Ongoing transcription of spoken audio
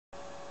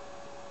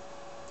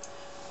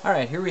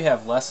Alright, here we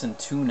have lesson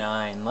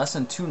 2.9.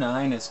 Lesson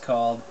 2.9 is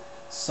called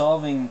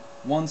solving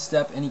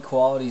one-step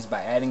inequalities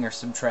by adding or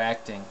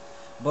subtracting.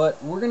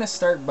 But we're going to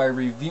start by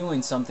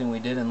reviewing something we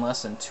did in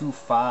lesson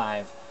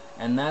 2.5,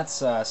 and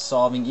that's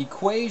solving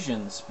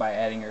equations by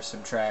adding or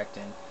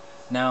subtracting.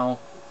 Now,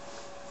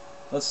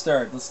 let's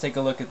start. Let's take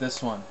a look at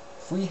this one.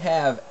 If we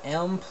have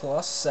m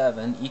plus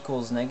 7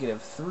 equals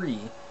negative 3,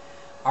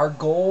 our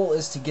goal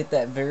is to get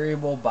that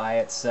variable by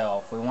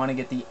itself. We want to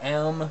get the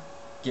m,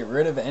 get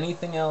rid of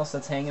anything else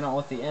that's hanging out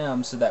with the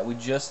m so that we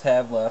just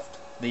have left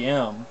the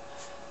m.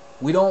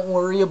 We don't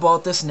worry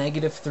about this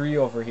negative 3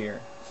 over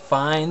here.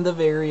 Find the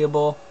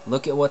variable,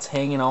 look at what's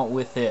hanging out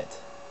with it.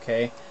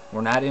 Okay?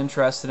 We're not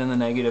interested in the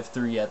negative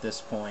 3 at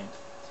this point.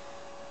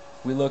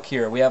 We look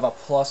here, we have a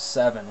plus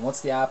 7.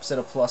 What's the opposite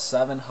of plus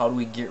 7? How do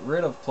we get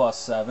rid of plus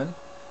 7?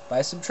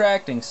 By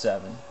subtracting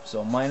 7.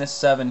 So minus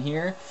 7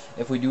 here.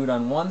 If we do it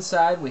on one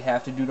side, we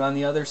have to do it on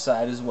the other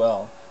side as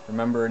well.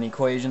 Remember, an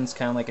equation is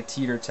kind of like a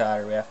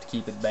teeter-totter. We have to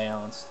keep it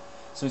balanced.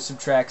 So we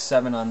subtract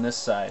 7 on this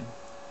side.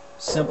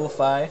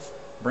 Simplify,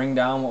 bring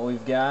down what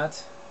we've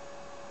got.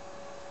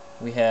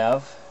 We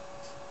have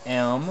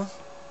m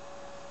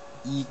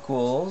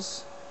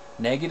equals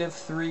negative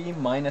 3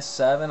 minus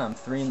 7. I'm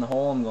 3 in the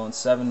hole. I'm going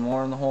 7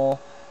 more in the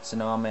hole. So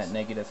now I'm at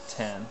negative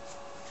 10.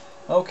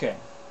 Okay,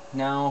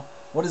 now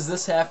what does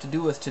this have to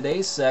do with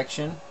today's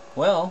section?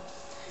 Well,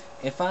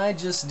 if I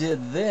just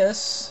did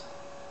this,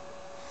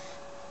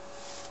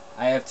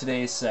 I have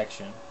today's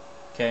section.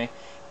 Okay,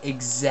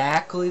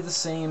 exactly the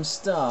same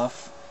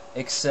stuff,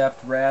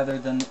 except rather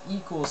than the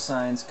equal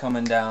signs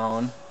coming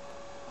down,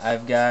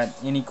 I've got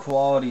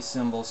inequality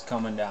symbols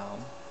coming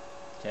down.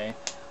 Okay,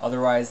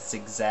 otherwise it's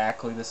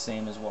exactly the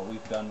same as what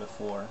we've done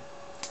before.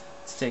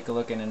 Let's take a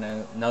look at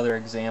another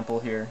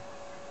example here.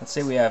 Let's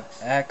say we have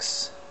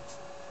x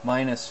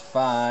minus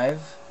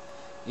 5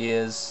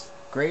 is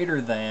greater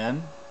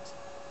than,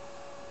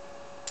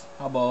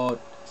 how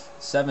about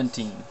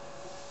 17?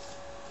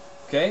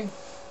 Okay,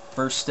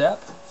 first step,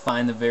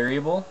 find the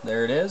variable.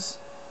 There it is.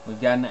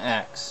 We've got an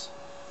x.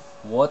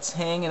 What's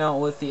hanging out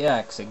with the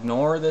x?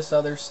 Ignore this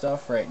other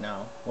stuff right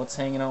now. What's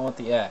hanging out with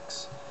the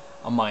x?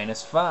 A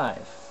minus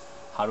 5.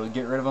 How do we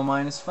get rid of a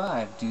minus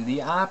 5? Do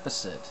the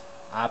opposite.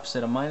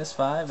 Opposite of minus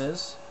 5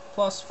 is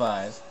plus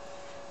 5.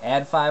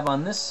 Add 5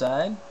 on this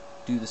side.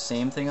 Do the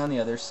same thing on the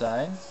other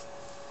side.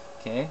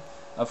 Okay,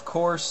 of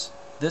course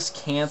this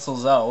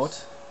cancels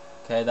out.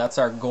 Okay, that's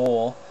our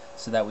goal,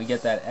 so that we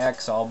get that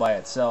x all by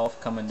itself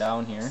coming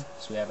down here.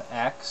 So we have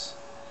x.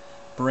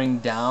 Bring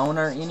down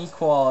our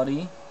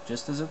inequality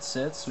just as it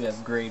sits. We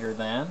have greater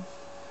than.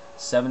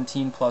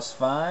 17 plus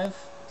 5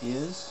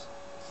 is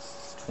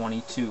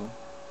 22.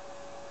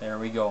 There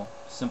we go.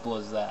 Simple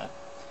as that.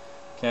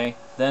 Okay,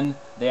 then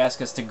they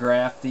ask us to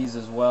graph these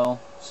as well,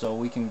 so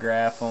we can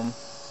graph them.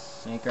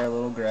 Make our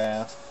little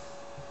graph.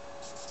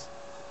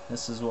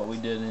 This is what we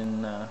did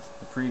in the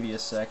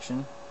previous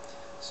section.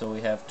 So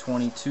we have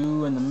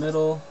 22 in the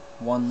middle,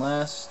 1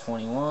 less,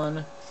 21,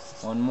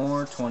 1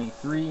 more,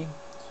 23. So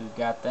we've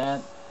got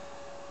that.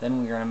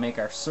 Then we're going to make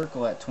our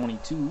circle at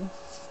 22.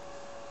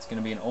 It's going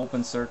to be an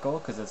open circle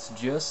because it's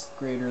just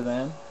greater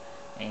than.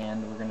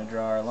 And we're going to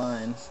draw our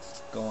line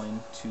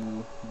going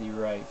to the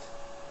right.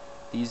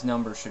 These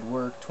numbers should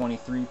work.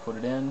 23, put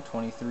it in.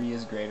 23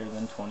 is greater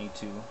than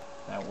 22.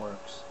 That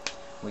works.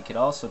 We could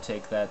also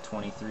take that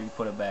 23,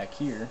 put it back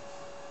here.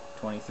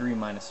 23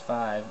 minus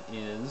 5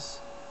 is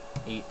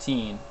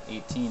 18.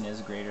 18 is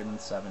greater than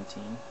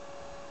 17.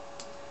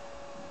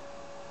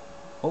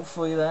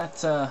 Hopefully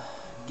that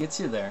gets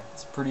you there.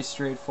 It's pretty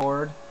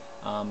straightforward.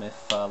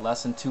 If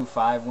lesson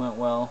 2.5 went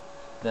well,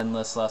 then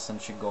this lesson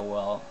should go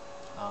well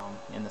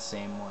in the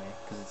same way,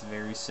 because it's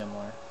very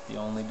similar. The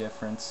only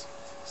difference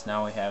is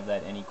now we have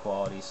that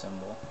inequality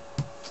symbol.